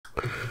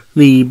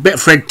The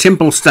Betfred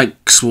Temple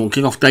Stakes will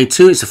kick off day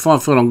 2. It's a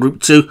 5 furlong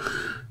Group 2.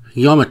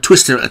 Yama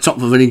Twister at the top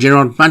for Vinnie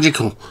Gerard,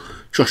 Magical.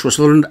 Joshua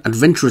Sutherland,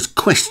 Adventurous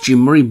Quest, Jim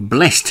Murray,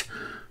 Blessed.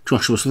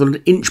 Joshua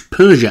Sutherland, Inch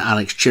Persia,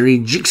 Alex Cherry,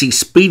 Jixie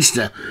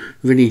Speedster,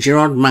 Vinnie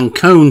Gerard,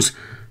 Mancones,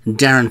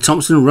 Darren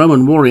Thompson,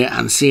 Roman Warrior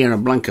and Sierra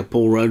Blanca,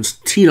 Paul Rhodes,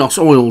 Telos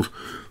Oiled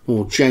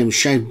for James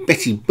Shea,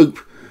 Betty Boop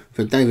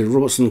for David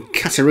Robertson,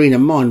 Katarina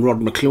Mine,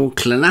 Rod McClure,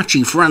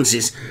 Clanachi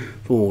Francis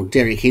for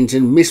Derek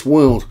Hinton, Miss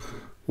World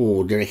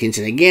for Derek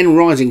Hinton again,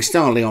 Rising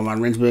Star, Leon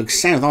Van Rensburg,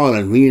 South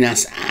Island,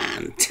 Munas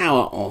and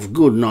Tower of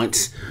Good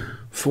Nights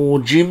for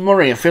Jim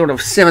Murray. A field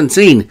of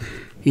 17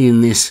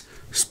 in this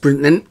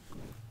sprint then.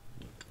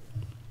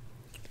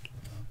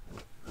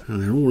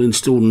 And they're all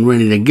installed and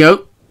ready to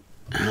go.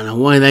 And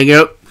away they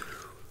go.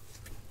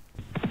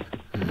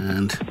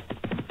 And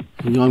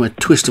Yama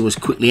Twister was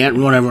quickly out,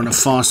 right over on the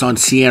far side.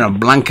 Sierra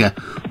Blanca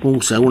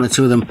also, one or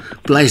two of them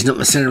blazing up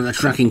the centre of the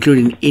track,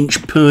 including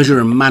Inch Persia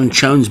and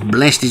Manchones.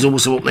 Blessed is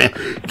also up there.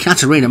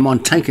 Katarina Mon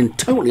taken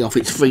totally off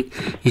its feet.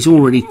 He's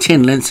already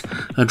 10 lengths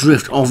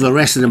adrift of the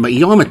rest of them. But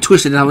Yama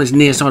Twister down this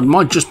near side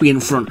might just be in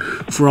front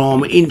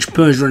from Inch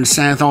Persia and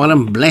South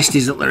Island. Blessed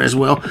is up there as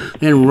well.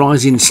 Then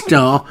Rising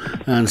Star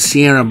and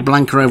Sierra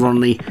Blanca over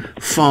on the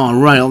far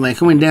rail. They're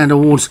coming down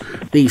towards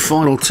the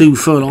final 2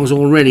 furlongs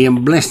already,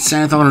 and Blessed,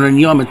 South Island and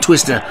Yama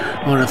Twister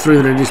are the three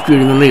that are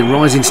disputing the lead.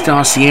 Rising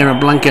Star, Sierra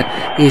Blanca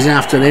is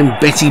after them.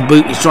 Betty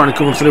Boot is trying to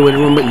come through with a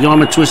run, but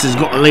Yama Twister's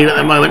got the lead at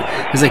the moment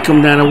as they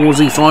come down towards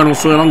the final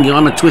furlong.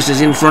 Yama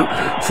Twister's in front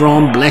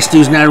from Blessed,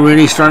 who's now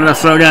really starting to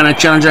throw down a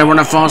challenge over on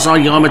the far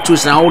side. Yama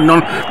Twister holding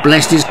on.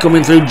 Blessed is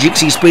coming through.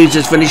 Jixie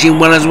Speedster's finishing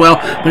well as well,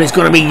 but it's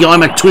got to be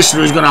Yama Twister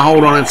who's going to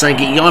hold on and take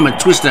it. Yama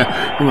Twister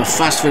from a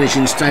fast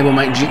finishing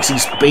stablemate, Jixie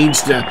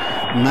Speedster,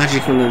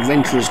 Magical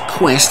Adventurous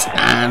Quest,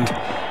 and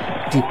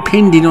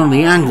depending on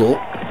the angle,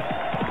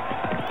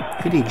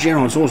 Vinnie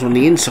Gerard's horse on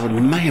the inside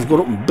may have got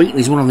up and beaten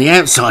his one on the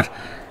outside.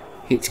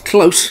 It's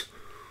close.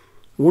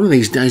 One of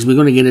these days we're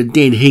going to get a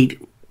dead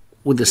heat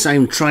with the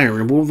same trainer,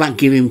 and will that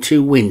give him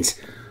 2 wins?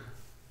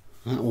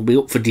 That will be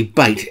up for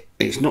debate.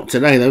 It's not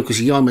today though,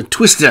 because Yama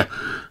Twister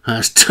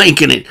has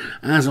taken it,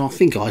 as I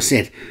think I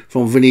said,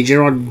 from Vinnie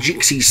Gerard.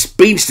 Jixie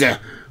Speedster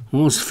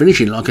was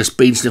finishing like a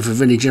speedster for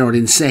Vinnie Gerard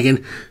in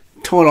second.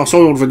 Tylos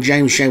Oiled for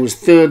James Shea was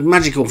third.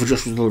 Magical for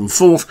Joshua Sutherland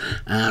fourth,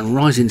 and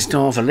Rising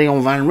Star for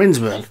Leon Van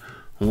Rensburg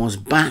was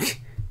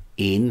back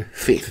in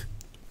 5th.